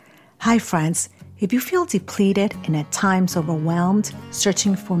Hi, friends. If you feel depleted and at times overwhelmed,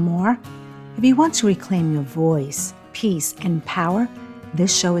 searching for more, if you want to reclaim your voice, peace, and power,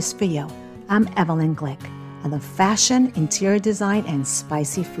 this show is for you. I'm Evelyn Glick. I love fashion, interior design, and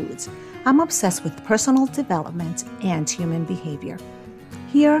spicy foods. I'm obsessed with personal development and human behavior.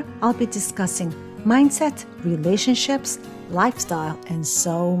 Here, I'll be discussing mindset, relationships, lifestyle, and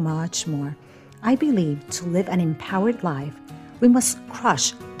so much more. I believe to live an empowered life, we must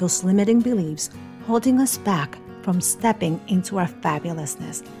crush those limiting beliefs holding us back from stepping into our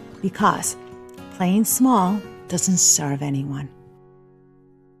fabulousness, because playing small doesn't serve anyone.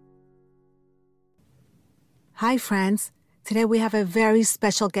 Hi, friends. Today we have a very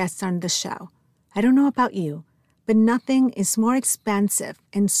special guest on the show. I don't know about you, but nothing is more expansive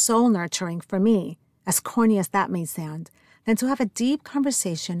and soul-nurturing for me, as corny as that may sound, than to have a deep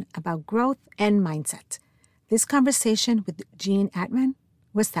conversation about growth and mindset. This conversation with Jean Attman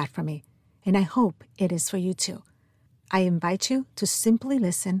was that for me, and I hope it is for you too. I invite you to simply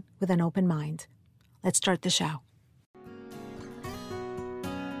listen with an open mind. Let's start the show.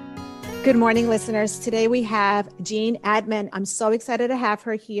 Good morning, listeners. Today we have Jean Attman. I'm so excited to have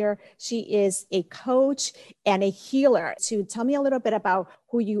her here. She is a coach and a healer. To tell me a little bit about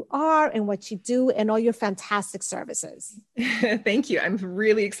who you are and what you do and all your fantastic services. Thank you. I'm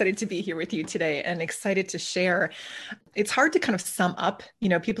really excited to be here with you today and excited to share. It's hard to kind of sum up,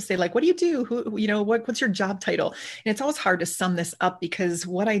 people say like, what do you do? What's your job title? And it's always hard to sum this up because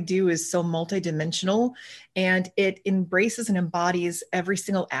what I do is so multidimensional and it embraces and embodies every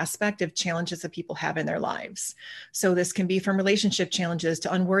single aspect of challenges that people have in their lives. So this can be from relationship challenges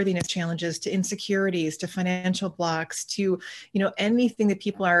to unworthiness challenges, to insecurities, to financial blocks, to, anything that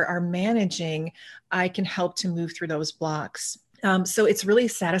people are managing. I can help to move through those blocks. So it's really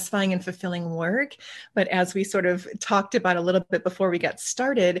satisfying and fulfilling work. But as we sort of talked about a little bit before we got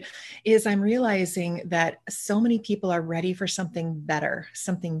started, is I'm realizing that so many people are ready for something better,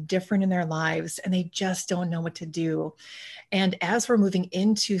 something different in their lives, and they just don't know what to do. And as we're moving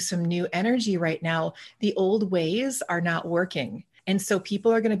into some new energy right now, the old ways are not working. And so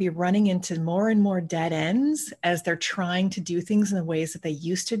people are going to be running into more and more dead ends as they're trying to do things in the ways that they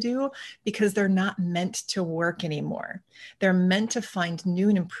used to do, because they're not meant to work anymore. They're meant to find new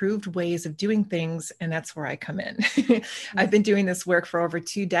and improved ways of doing things. And that's where I come in. I've been doing this work for over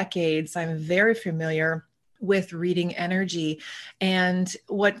 2 decades. I'm very familiar with reading energy. And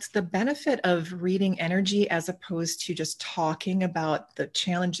what's the benefit of reading energy as opposed to just talking about the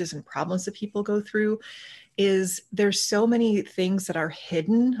challenges and problems that people go through is there's so many things that are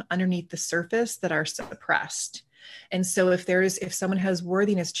hidden underneath the surface that are suppressed. And so if someone has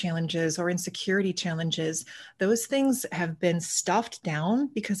worthiness challenges or insecurity challenges, those things have been stuffed down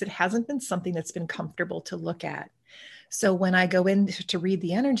because it hasn't been something that's been comfortable to look at. So when I go in to read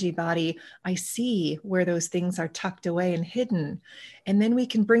the energy body, I see where those things are tucked away and hidden. And then we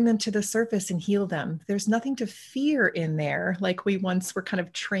can bring them to the surface and heal them. There's nothing to fear in there, like we once were kind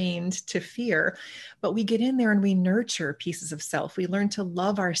of trained to fear. But we get in there and we nurture pieces of self. We learn to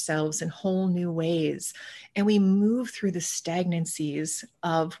love ourselves in whole new ways. And we move through the stagnancies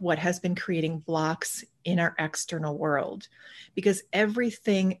of what has been creating blocks in our external world. Because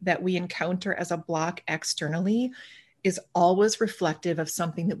everything that we encounter as a block externally is always reflective of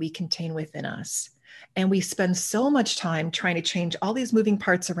something that we contain within us. And we spend so much time trying to change all these moving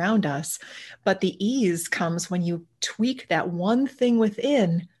parts around us. But the ease comes when you tweak that one thing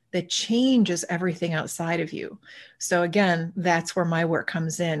within that changes everything outside of you. So again, that's where my work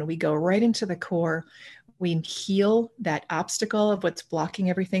comes in. We go right into the core. We heal that obstacle of what's blocking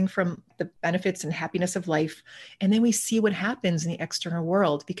everything from the benefits and happiness of life. And then we see what happens in the external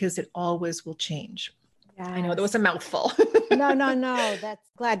world, because it always will change. Yes. I know that was a mouthful. No. That's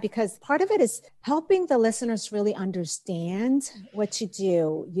glad, because part of it is helping the listeners really understand what you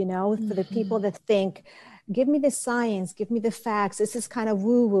do, for the people that think, give me the science, give me the facts. This is kind of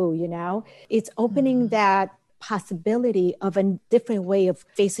woo-woo, It's opening that possibility of a different way of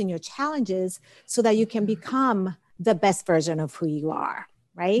facing your challenges so that you can become the best version of who you are,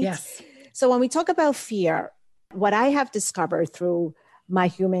 right? Yes. So when we talk about fear, what I have discovered through my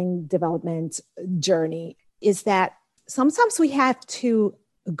human development journey is that sometimes we have to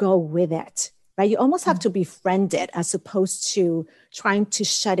go with it, right? You almost have to befriend it as opposed to trying to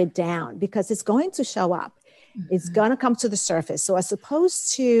shut it down, because it's going to show up. It's going to come to the surface. So as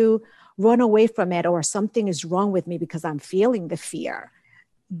opposed to run away from it, or something is wrong with me because I'm feeling the fear,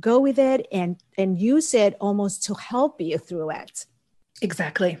 go with it and use it almost to help you through it.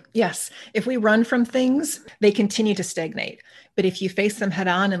 Exactly. Yes. If we run from things, they continue to stagnate. But if you face them head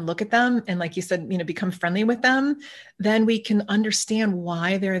on and look at them, and like you said, become friendly with them, then we can understand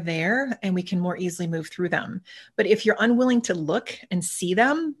why they're there and we can more easily move through them. But if you're unwilling to look and see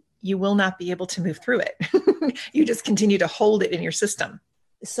them, you will not be able to move through it. You just continue to hold it in your system.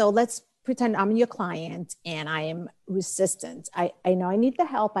 So let's pretend I'm your client and I am resistant. I know I need the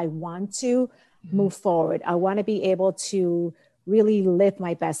help. I want to move forward. I want to be able to really live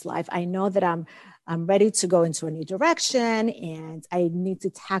my best life. I know that I'm ready to go into a new direction and I need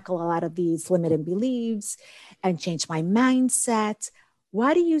to tackle a lot of these limiting beliefs and change my mindset.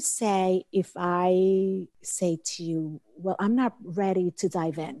 What do you say if I say to you, well, I'm not ready to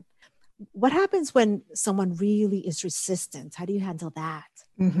dive in? What happens when someone really is resistant? How do you handle that?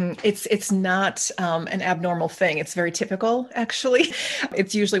 It's not an abnormal thing. It's very typical, actually.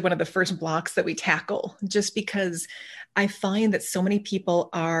 It's usually one of the first blocks that we tackle, just because I find that so many people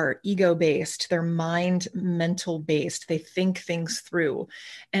are ego based, they're mental based. They think things through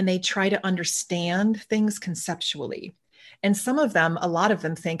and they try to understand things conceptually. And some of them, a lot of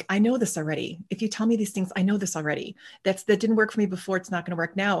them think, I know this already. If you tell me these things, I know this already. That didn't work for me before. It's not going to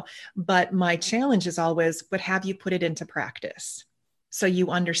work now. But my challenge is always, but have you put it into practice? So you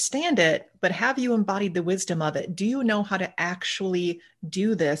understand it, but have you embodied the wisdom of it? Do you know how to actually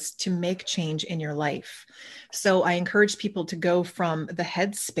do this to make change in your life? So I encourage people to go from the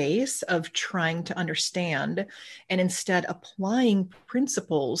headspace of trying to understand and instead applying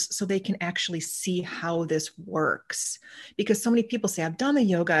principles so they can actually see how this works. Because so many people say, I've done the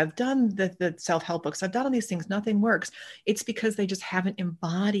yoga, I've done the self-help books, I've done all these things, nothing works. It's because they just haven't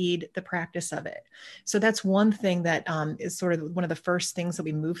embodied the practice of it. So that's one thing that is sort of one of the first things that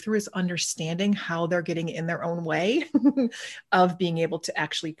we move through is understanding how they're getting in their own way of being able to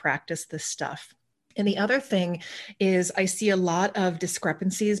actually practice this stuff. And the other thing is I see a lot of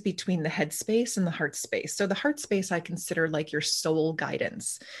discrepancies between the head space and the heart space. So the heart space I consider like your soul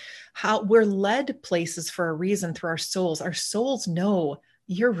guidance. How we're led places for a reason through our souls. Our souls know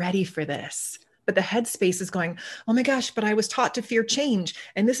you're ready for this. But the headspace is going, oh my gosh, but I was taught to fear change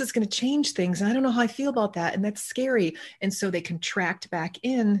and this is going to change things. And I don't know how I feel about that. And that's scary. And so they contract back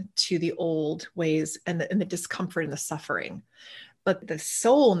in to the old ways and the discomfort and the suffering. But the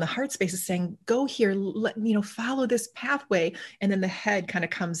soul and the heart space is saying, go here, follow this pathway. And then the head kind of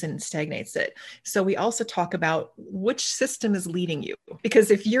comes in and stagnates it. So we also talk about which system is leading you,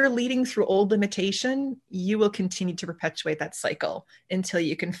 because if you're leading through old limitation, you will continue to perpetuate that cycle until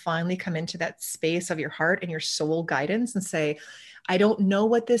you can finally come into that space of your heart and your soul guidance and say, I don't know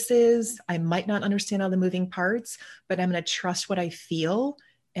what this is. I might not understand all the moving parts, but I'm going to trust what I feel.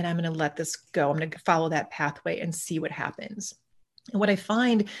 And I'm going to let this go. I'm going to follow that pathway and see what happens. And what I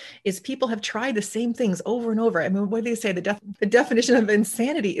find is people have tried the same things over and over. I mean, what do they say? The definition of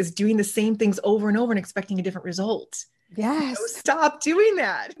insanity is doing the same things over and over and expecting a different result. Yes. Stop doing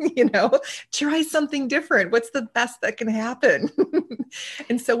that. Try something different. What's the best that can happen?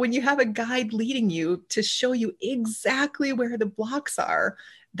 And so when you have a guide leading you to show you exactly where the blocks are,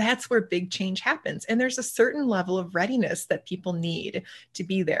 that's where big change happens. And there's a certain level of readiness that people need to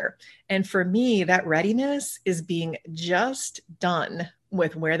be there. And for me, that readiness is being just done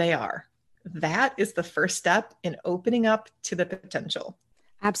with where they are. That is the first step in opening up to the potential.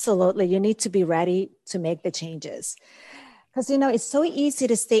 Absolutely. You need to be ready to make the changes. Because, it's so easy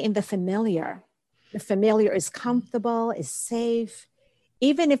to stay in the familiar. The familiar is comfortable, is safe.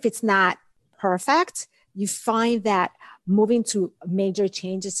 Even if it's not perfect, you find that moving to major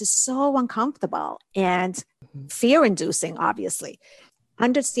changes is so uncomfortable and fear-inducing, obviously.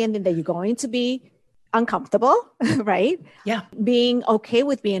 Understanding that you're going to be uncomfortable, right? Yeah. Being okay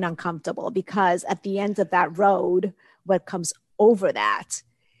with being uncomfortable, because at the end of that road, what comes over that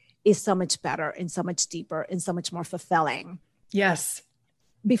is so much better and so much deeper and so much more fulfilling. Yes.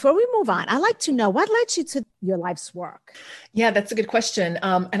 Before we move on, I'd like to know what led you to your life's work. Yeah, that's a good question.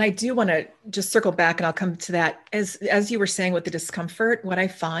 And I do want to just circle back and I'll come to that. As you were saying with the discomfort, what I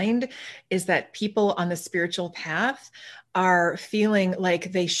find is that people on the spiritual path are feeling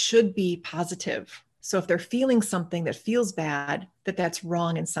like they should be positive. So if they're feeling something that feels bad, that's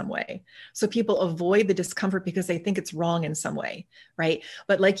wrong in some way. So people avoid the discomfort because they think it's wrong in some way, right?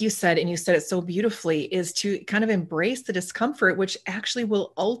 But like you said, and you said it so beautifully, is to kind of embrace the discomfort, which actually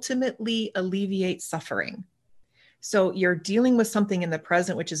will ultimately alleviate suffering. So you're dealing with something in the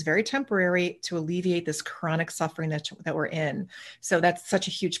present, which is very temporary, to alleviate this chronic suffering that we're in. So that's such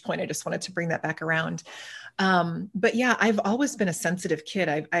a huge point. I just wanted to bring that back around. But yeah, I've always been a sensitive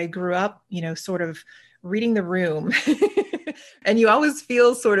kid. I grew up, sort of reading the room And you always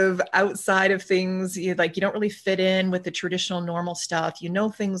feel sort of outside of things. You don't really fit in with the traditional normal stuff. You know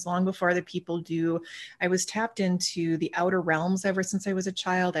things long before other people do. I was tapped into the outer realms ever since I was a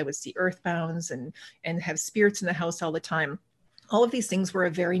child. I would see earthbounds and have spirits in the house all the time. All of these things were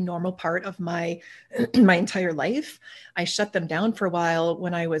a very normal part of my my entire life. I shut them down for a while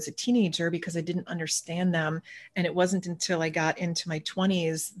when I was a teenager because I didn't understand them. And it wasn't until I got into my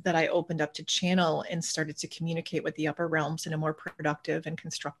 20s that I opened up to channel and started to communicate with the upper realms in a more productive and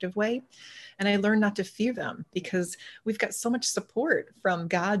constructive way. And I learned not to fear them because we've got so much support from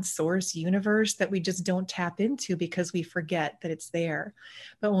God's source universe that we just don't tap into because we forget that it's there.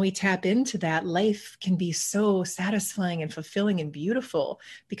 But when we tap into that, life can be so satisfying and fulfilling and beautiful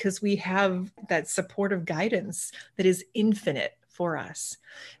because we have that supportive guidance that is infinite for us.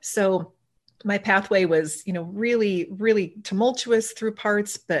 So my pathway was, really, really tumultuous through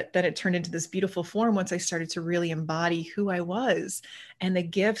parts, but then it turned into this beautiful form once I started to really embody who I was and the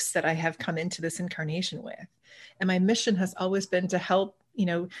gifts that I have come into this incarnation with. And my mission has always been to help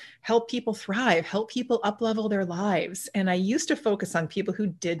people thrive, help people up-level their lives. And I used to focus on people who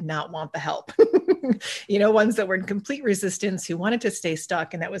did not want the help, ones that were in complete resistance, who wanted to stay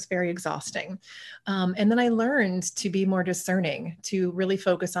stuck. And that was very exhausting. And then I learned to be more discerning, to really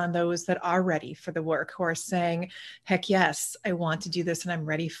focus on those that are ready for the work, who are saying, heck yes, I want to do this and I'm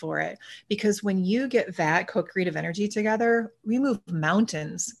ready for it. Because when you get that co-creative energy together, we move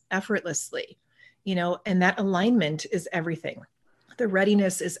mountains effortlessly, and that alignment is everything. The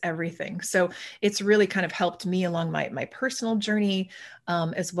readiness is everything. So it's really kind of helped me along my personal journey,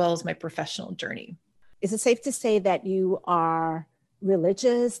 as well as my professional journey. Is it safe to say that you are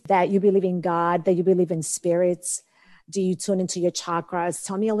religious, that you believe in God, that you believe in spirits? Do you tune into your chakras?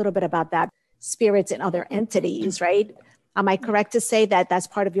 Tell me a little bit about that. Spirits and other entities, right? Am I correct to say that that's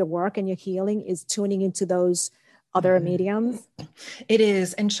part of your work and your healing is tuning into those other mediums? It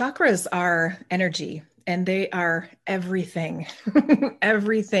is. And chakras are energy. And they are everything,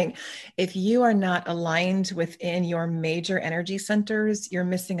 everything. If you are not aligned within your major energy centers, you're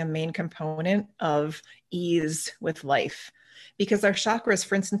missing a main component of ease with life. Because our chakras,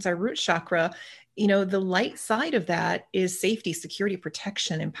 for instance, our root chakra, the light side of that is safety, security,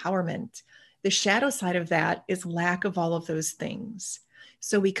 protection, empowerment. The shadow side of that is lack of all of those things.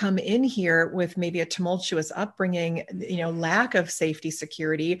 So we come in here with maybe a tumultuous upbringing, lack of safety,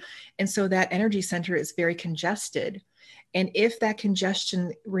 security. And so that energy center is very congested. And if that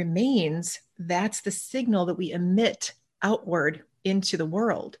congestion remains, that's the signal that we emit outward into the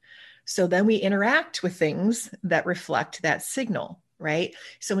world. So then we interact with things that reflect that signal, right?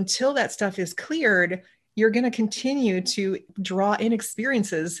 So until that stuff is cleared, you're going to continue to draw in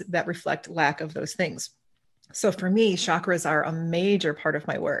experiences that reflect lack of those things. So for me, chakras are a major part of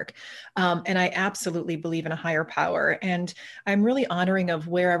my work. And I absolutely believe in a higher power. And I'm really honoring of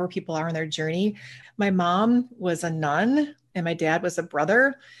wherever people are in their journey. My mom was a nun and my dad was a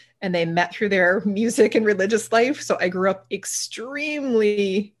brother, and they met through their music and religious life. So I grew up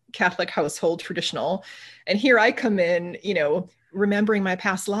extremely Catholic household, traditional. And here I come in, remembering my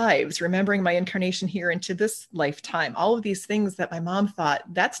past lives, remembering my incarnation here into this lifetime, all of these things that my mom thought,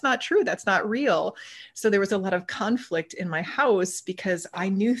 that's not true, that's not real. So there was a lot of conflict in my house because I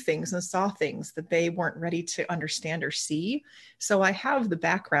knew things and saw things that they weren't ready to understand or see. So I have the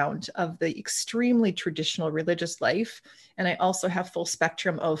background of the extremely traditional religious life. And I also have full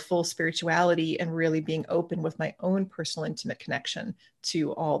spectrum of full spirituality and really being open with my own personal intimate connection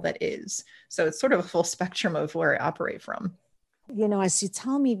to all that is. So it's sort of a full spectrum of where I operate from. As you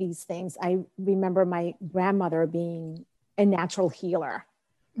tell me these things, I remember my grandmother being a natural healer.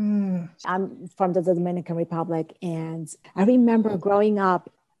 I'm from the Dominican Republic. And I remember growing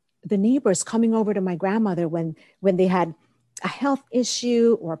up, the neighbors coming over to my grandmother when they had a health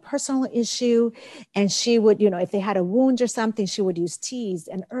issue or a personal issue. And she would, if they had a wound or something, she would use teas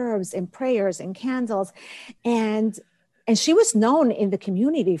and herbs and prayers and candles. And she was known in the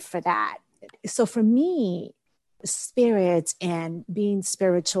community for that. So for me, spirit and being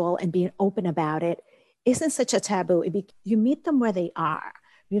spiritual and being open about it isn't such a taboo. You meet them where they are.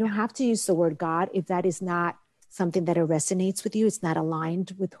 You don't have to use the word God if that is not something that resonates with you. It's not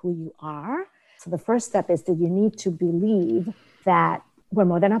aligned with who you are. So the first step is that you need to believe that we're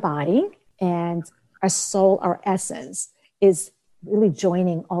more than a body, and our soul, our essence is really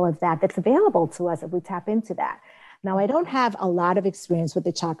joining all of that that's available to us if we tap into that. Now, I don't have a lot of experience with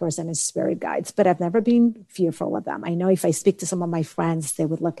the chakras and the spirit guides, but I've never been fearful of them. I know if I speak to some of my friends, they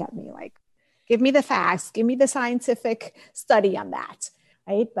would look at me like, give me the facts, give me the scientific study on that,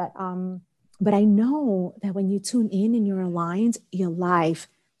 right? But I know that when you tune in and you're aligned, your life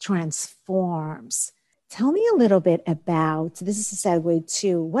transforms. Tell me a little bit about, this is a segue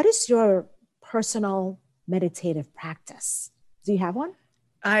to, what is your personal meditative practice? Do you have one?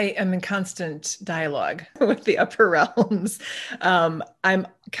 I am in constant dialogue with the upper realms. I'm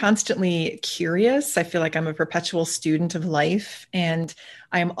constantly curious. I feel like I'm a perpetual student of life, and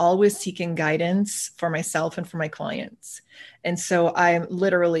I am always seeking guidance for myself and for my clients. And so I'm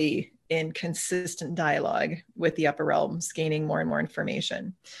literally in consistent dialogue with the upper realms, gaining more and more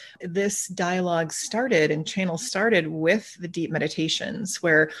information. This dialogue started and channel started with the deep meditations,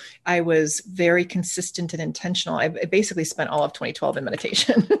 where I was very consistent and intentional. I basically spent all of 2012 in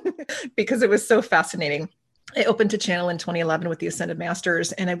meditation because it was so fascinating. I opened to channel in 2011 with the Ascended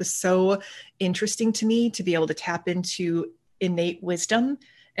Masters, and it was so interesting to me to be able to tap into innate wisdom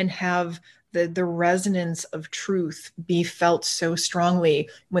and have the resonance of truth be felt so strongly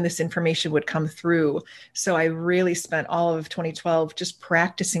when this information would come through. So I really spent all of 2012 just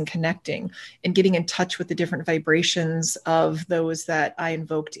practicing connecting and getting in touch with the different vibrations of those that I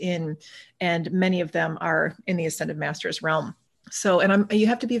invoked in. And many of them are in the Ascended Masters realm. So, and you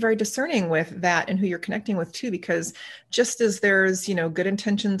have to be very discerning with that and who you're connecting with too, because just as there's, good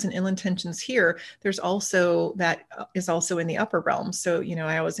intentions and ill intentions here, there's also that is also in the upper realm. So,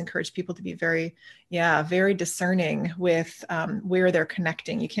 I always encourage people to be very, very discerning with where they're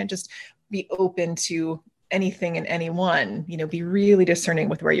connecting. You can't just be open to anything and anyone, be really discerning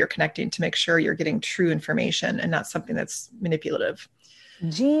with where you're connecting to make sure you're getting true information and not something that's manipulative.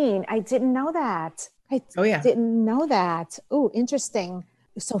 Jean, I didn't know that. Oh, yeah. Didn't know that. Oh, interesting.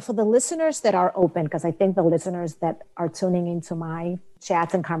 So for the listeners that are open, because I think the listeners that are tuning into my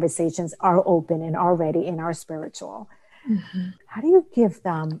chats and conversations are open and already in our spiritual. Mm-hmm. How do you give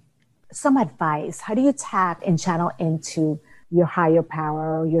them some advice? How do you tap and channel into your higher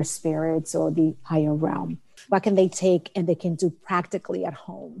power or your spirits or the higher realm? What can they take and they can do practically at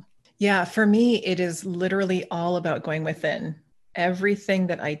home? Yeah, for me, it is literally all about going within. Everything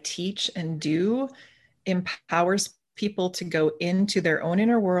that I teach and do empowers people to go into their own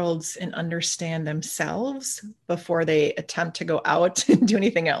inner worlds and understand themselves before they attempt to go out and do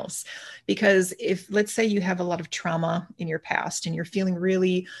anything else. Because if, let's say, you have a lot of trauma in your past and you're feeling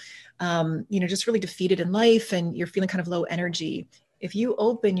really, just really defeated in life and you're feeling kind of low energy, if you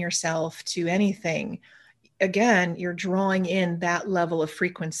open yourself to anything, again, you're drawing in that level of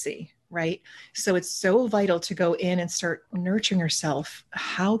frequency, right? So it's so vital to go in and start nurturing yourself.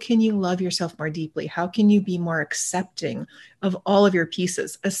 How can you love yourself more deeply? How can you be more accepting of all of your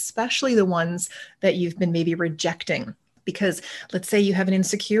pieces, especially the ones that you've been maybe rejecting? Because let's say you have an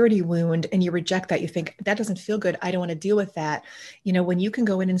insecurity wound and you reject that, you think that doesn't feel good, I don't want to deal with that. When you can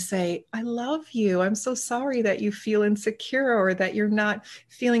go in and say, I love you, I'm so sorry that you feel insecure or that you're not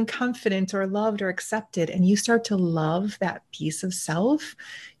feeling confident or loved or accepted, and you start to love that piece of self,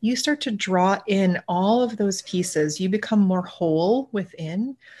 you start to draw in all of those pieces, you become more whole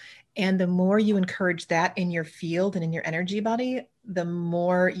within. And the more you encourage that in your field and in your energy body, the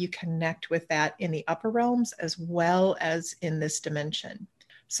more you connect with that in the upper realms as well as in this dimension.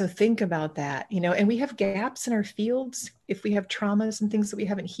 So think about that, and we have gaps in our fields if we have traumas and things that we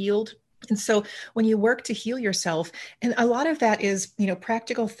haven't healed. And so when you work to heal yourself, and a lot of that is,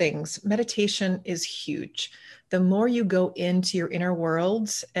 practical things, meditation is huge. The more you go into your inner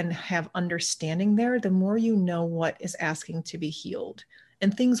worlds and have understanding there, the more you know what is asking to be healed.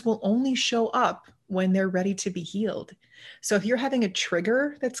 And things will only show up when they're ready to be healed. So if you're having a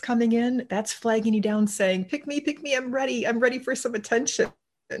trigger that's coming in, that's flagging you down saying, pick me, I'm ready for some attention.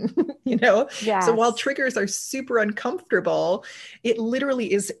 Yes. So while triggers are super uncomfortable, it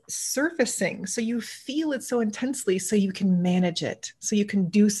literally is surfacing. So you feel it so intensely so you can manage it, so you can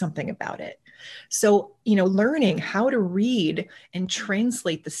do something about it. So, learning how to read and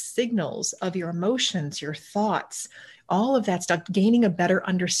translate the signals of your emotions, your thoughts, all of that stuff, gaining a better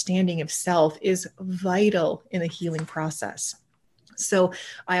understanding of self is vital in the healing process. So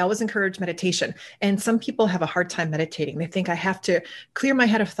I always encourage meditation. And some people have a hard time meditating. They think I have to clear my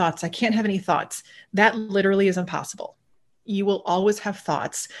head of thoughts. I can't have any thoughts. That literally is impossible. You will always have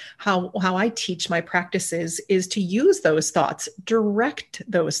thoughts. How I teach my practices is to use those thoughts, direct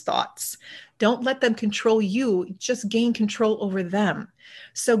those thoughts. Don't let them control you, just gain control over them.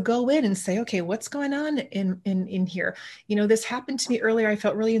 So go in and say, okay, what's going on in here? This happened to me earlier. I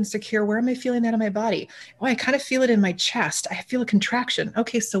felt really insecure. Where am I feeling that in my body? Oh, I kind of feel it in my chest. I feel a contraction.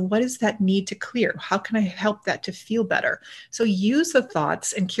 Okay, so what does that need to clear? How can I help that to feel better? So use the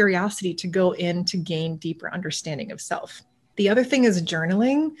thoughts and curiosity to go in to gain deeper understanding of self. The other thing is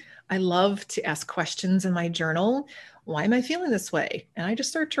journaling. I love to ask questions in my journal. Why am I feeling this way? And I just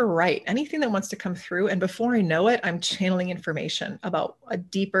start to write anything that wants to come through. And before I know it, I'm channeling information about a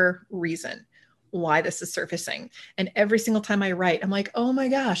deeper reason. why this is surfacing. And every single time I write, I'm like, oh my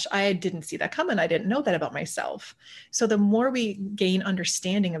gosh, I didn't see that coming. I didn't know that about myself. So the more we gain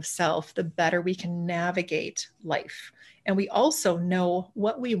understanding of self, the better we can navigate life. And we also know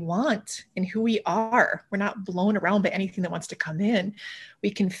what we want and who we are. We're not blown around by anything that wants to come in.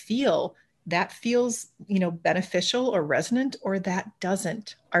 We can feel that feels, beneficial or resonant, or that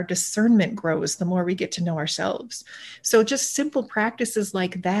doesn't. Our discernment grows the more we get to know ourselves. So just simple practices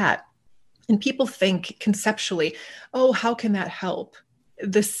like that. And people think conceptually, oh, how can that help?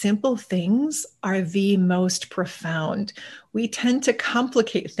 The simple things are the most profound. We tend to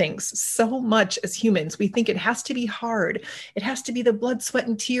complicate things so much as humans. We think it has to be hard. It has to be the blood, sweat,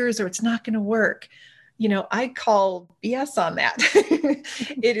 and tears, or it's not going to work. I call BS on that.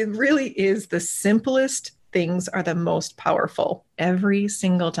 It really is the simplest things are the most powerful every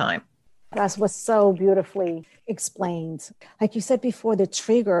single time. That's what's so beautifully explained. Like you said before, the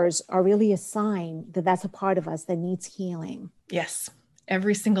triggers are really a sign that that's a part of us that needs healing. Yes,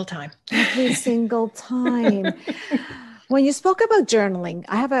 every single time. Every single time. When you spoke about journaling,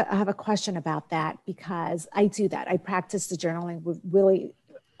 I have a question about that, because I do that. I practice the journaling with really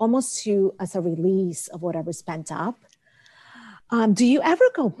almost as a release of whatever's pent up. Do you ever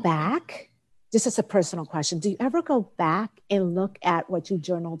go back, just as a personal question, do you ever go back and look at what you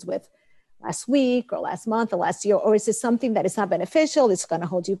journaled with last week or last month or last year? Or is it something that is not beneficial, it's going to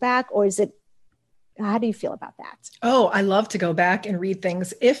hold you back? Or how do you feel about that? Oh, I love to go back and read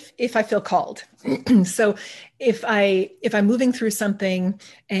things if I feel called. So if I'm moving through something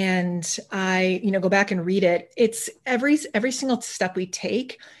and I, go back and read it, it's every single step we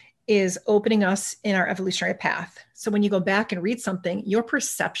take is opening us in our evolutionary path. So when you go back and read something, your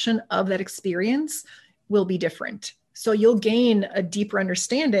perception of that experience will be different. So you'll gain a deeper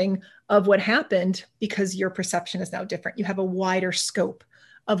understanding of what happened because your perception is now different. You have a wider scope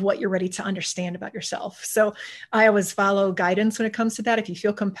of what you're ready to understand about yourself. So I always follow guidance when it comes to that. If you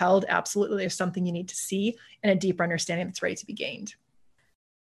feel compelled, absolutely there's something you need to see and a deeper understanding that's ready to be gained.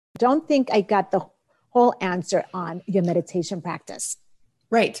 Don't think I got the whole answer on your meditation practice.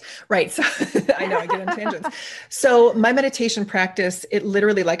 Right. So I know I get on tangents. So my meditation practice, it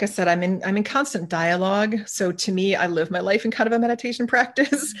literally, like I said, I'm in constant dialogue. So to me, I live my life in kind of a meditation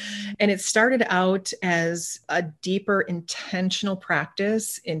practice. And it started out as a deeper intentional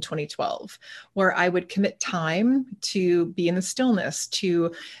practice in 2012, where I would commit time to be in the stillness,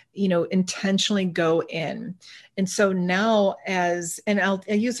 to, intentionally go in. And so now I'll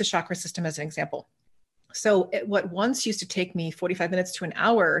use the chakra system as an example. So what once used to take me 45 minutes to an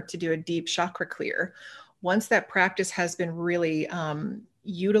hour to do a deep chakra clear, once that practice has been really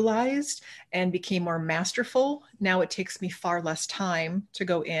utilized and became more masterful, now it takes me far less time to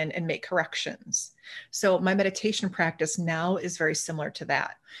go in and make corrections. So my meditation practice now is very similar to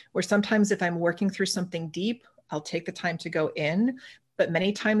that, where sometimes if I'm working through something deep, I'll take the time to go in. But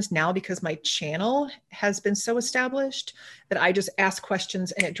many times now, because my channel has been so established, that I just ask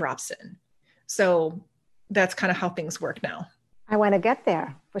questions and it drops in. So that's kind of how things work now. I want to get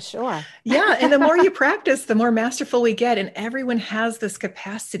there for sure. Yeah. And the more you practice, the more masterful we get. And everyone has this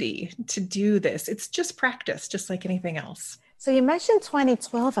capacity to do this. It's just practice, just like anything else. So you mentioned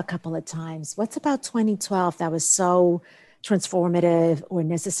 2012 a couple of times. What's about 2012 that was so transformative or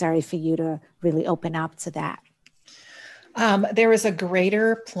necessary for you to really open up to that? There was a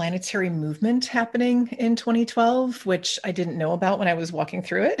greater planetary movement happening in 2012, which I didn't know about when I was walking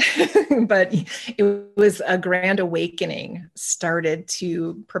through it, but it was a grand awakening started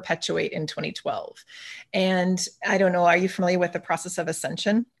to perpetuate in 2012. And I don't know, are you familiar with the process of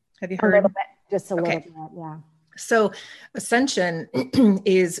ascension? Have you heard? A little bit, just a little bit, yeah. So ascension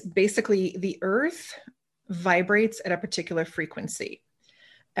is basically the earth vibrates at a particular frequency.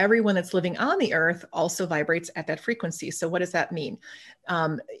 Everyone that's living on the earth also vibrates at that frequency. So what does that mean?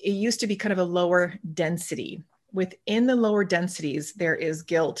 It used to be kind of a lower density. Within the lower densities, there is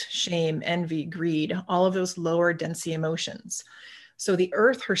guilt, shame, envy, greed, all of those lower density emotions. So the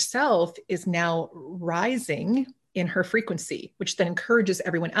earth herself is now rising in her frequency, which then encourages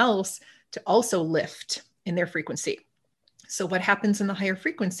everyone else to also lift in their frequency. So what happens in the higher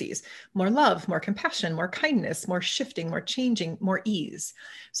frequencies? More love, more compassion, more kindness, more shifting, more changing, more ease.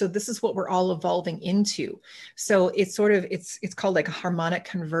 So this is what we're all evolving into. So it's called like a harmonic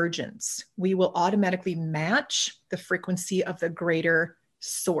convergence. We will automatically match the frequency of the greater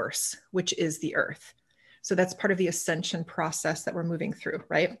source, which is the earth. So that's part of the ascension process that we're moving through,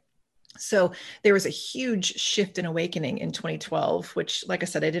 right? So there was a huge shift in awakening in 2012, which, like I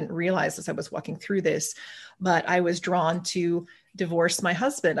said, I didn't realize as I was walking through this, but I was drawn to divorce my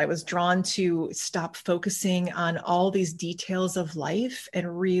husband. I was drawn to stop focusing on all these details of life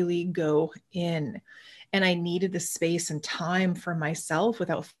and really go in. And I needed the space and time for myself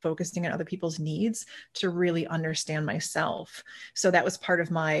without focusing on other people's needs to really understand myself. So that was part of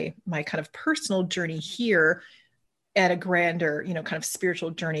my kind of personal journey here, at a grander, kind of spiritual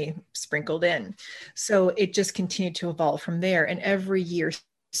journey sprinkled in. So it just continued to evolve from there. And every year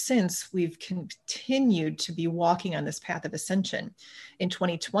since, we've continued to be walking on this path of ascension. In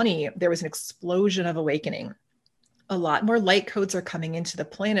 2020, there was an explosion of awakening. A lot more light codes are coming into the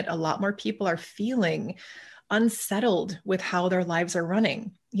planet. A lot more people are feeling unsettled with how their lives are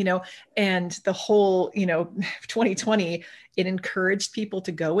running, and the whole, 2020, it encouraged people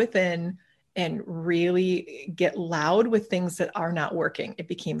to go within and really get loud with things that are not working. It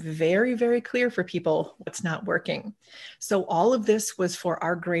became very, very clear for people what's not working. So all of this was for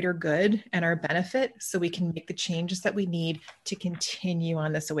our greater good and our benefit, so we can make the changes that we need to continue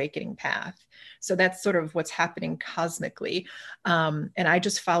on this awakening path. So that's sort of what's happening cosmically. And I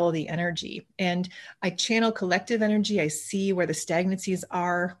just follow the energy, and I channel collective energy. I see where the stagnancies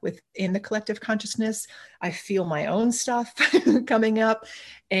are within the collective consciousness. I feel my own stuff coming up.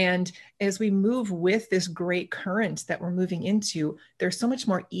 And as we move with this great current that we're moving into, there's so much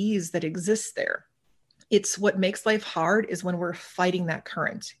more ease that exists there. It's what makes life hard is when we're fighting that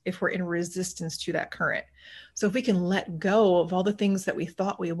current, if we're in resistance to that current. So if we can let go of all the things that we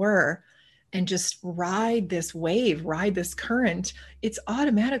thought we were and just ride this wave, ride this current, it's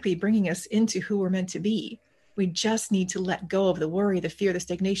automatically bringing us into who we're meant to be. We just need to let go of the worry, the fear, the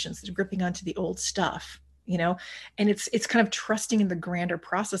stagnations, the gripping onto the old stuff, and it's kind of trusting in the grander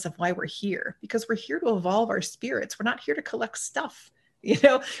process of why we're here, because we're here to evolve our spirits. We're not here to collect stuff.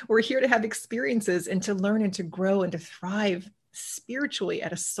 We're here to have experiences and to learn and to grow and to thrive spiritually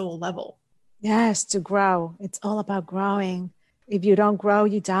at a soul level. Yes, to grow. It's all about growing. If you don't grow,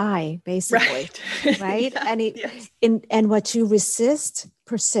 you die, basically. Right? Yeah, And yes. and what you resist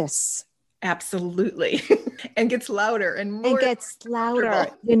persists. Absolutely. And gets louder and more. And gets louder.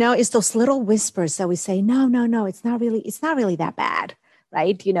 It's those little whispers that we say, no, no, no, it's not really that bad.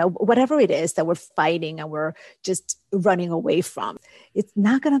 Right? Whatever it is that we're fighting and we're just running away from, it's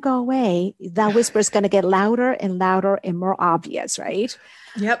not going to go away. That whisper is going to get louder and louder and more obvious, right?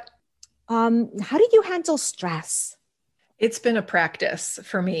 Yep. How do you handle stress? It's been a practice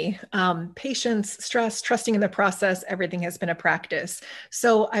for me. Patience, stress, trusting in the process, everything has been a practice.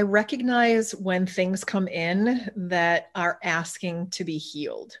 So I recognize when things come in that are asking to be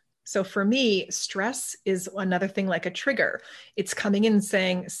healed. So for me, stress is another thing, like a trigger. It's coming in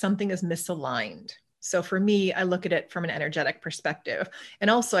saying something is misaligned. So for me, I look at it from an energetic perspective. And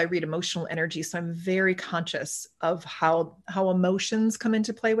also I read emotional energy. So I'm very conscious of how emotions come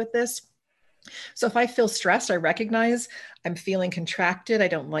into play with this. So if I feel stressed, I recognize I'm feeling contracted. I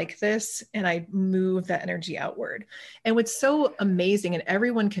don't like this. And I move that energy outward. And what's so amazing, and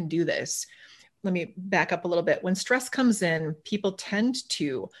everyone can do this, let me back up a little bit. When stress comes in, people tend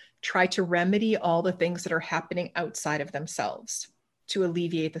to try to remedy all the things that are happening outside of themselves to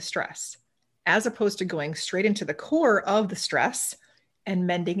alleviate the stress, as opposed to going straight into the core of the stress and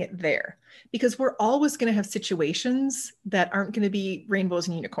mending it there. Because we're always going to have situations that aren't going to be rainbows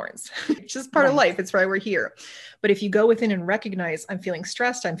and unicorns. It's just part of life. It's why we're here. But if you go within and recognize, I'm feeling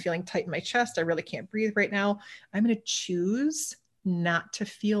stressed, I'm feeling tight in my chest, I really can't breathe right now, I'm going to choose not to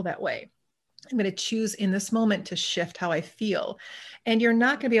feel that way. I'm going to choose in this moment to shift how I feel. And you're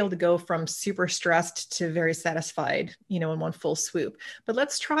not going to be able to go from super stressed to very satisfied, in one full swoop. But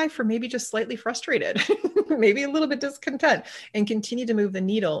let's try for maybe just slightly frustrated, maybe a little bit discontent, and continue to move the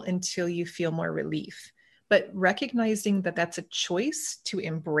needle until you feel more relief. But recognizing that that's a choice to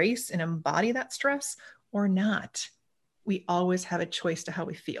embrace and embody that stress or not. We always have a choice to how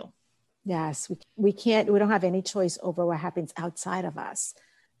we feel. Yes, we don't have any choice over what happens outside of us,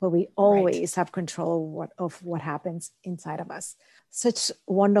 but we always have control of what happens inside of us. Such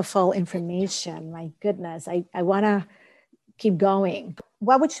wonderful information. My goodness, I want to keep going.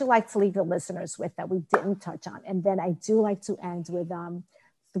 What would you like to leave the listeners with that we didn't touch on? And then I do like to end with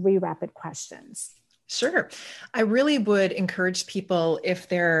 3 rapid questions. Sure. I really would encourage people, if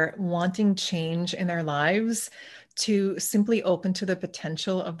they're wanting change in their lives, to simply open to the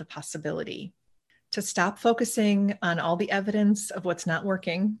potential of the possibility, to stop focusing on all the evidence of what's not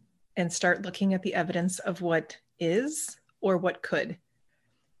working and start looking at the evidence of what is or what could.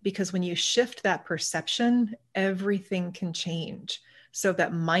 Because when you shift that perception, everything can change. So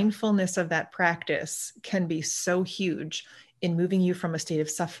that mindfulness of that practice can be so huge in moving you from a state of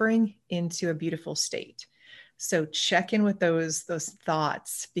suffering into a beautiful state. So check in with those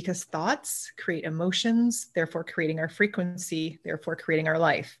thoughts, because thoughts create emotions, therefore creating our frequency, therefore creating our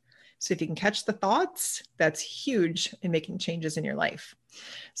life. So if you can catch the thoughts, that's huge in making changes in your life.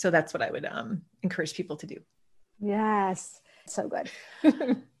 So that's what I would encourage people to do. Yes, so good.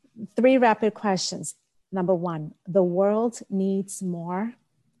 3 rapid questions. Number 1, the world needs more,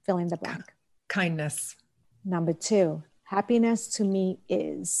 fill in the blank. Kindness. Number 2, happiness to me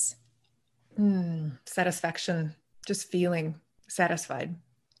is? Satisfaction, just feeling satisfied.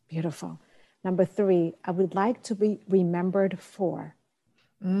 Beautiful. Number 3, I would like to be remembered for?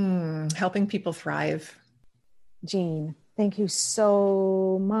 Helping people thrive. Jean, thank you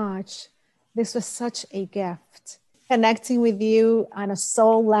so much. This was such a gift. Connecting with you on a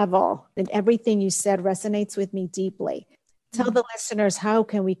soul level, and everything you said resonates with me deeply. Tell the listeners, how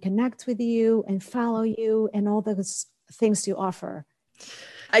can we connect with you and follow you and all those things you offer?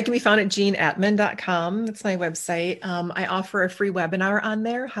 I can be found at jeanatman.com. That's my website. I offer a free webinar on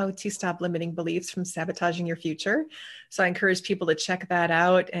there, how to stop limiting beliefs from sabotaging your future. So I encourage people to check that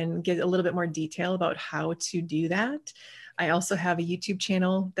out and get a little bit more detail about how to do that. I also have a YouTube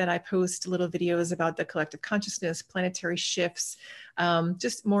channel that I post little videos about the collective consciousness, planetary shifts,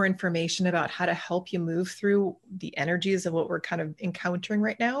 just more information about how to help you move through the energies of what we're kind of encountering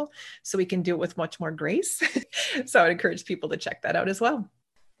right now, so we can do it with much more grace. So I would encourage people to check that out as well.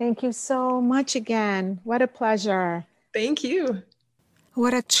 Thank you so much again. What a pleasure. Thank you.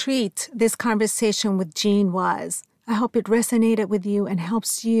 What a treat this conversation with Jean was. I hope it resonated with you and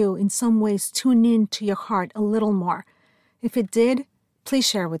helps you in some ways tune in to your heart a little more. If it did, please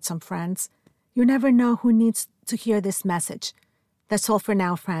share with some friends. You never know who needs to hear this message. That's all for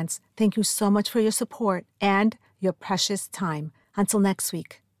now, friends. Thank you so much for your support and your precious time. Until next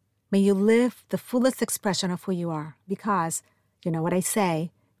week, may you live the fullest expression of who you are, because, you know what I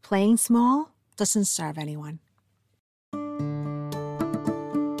say, playing small doesn't serve anyone.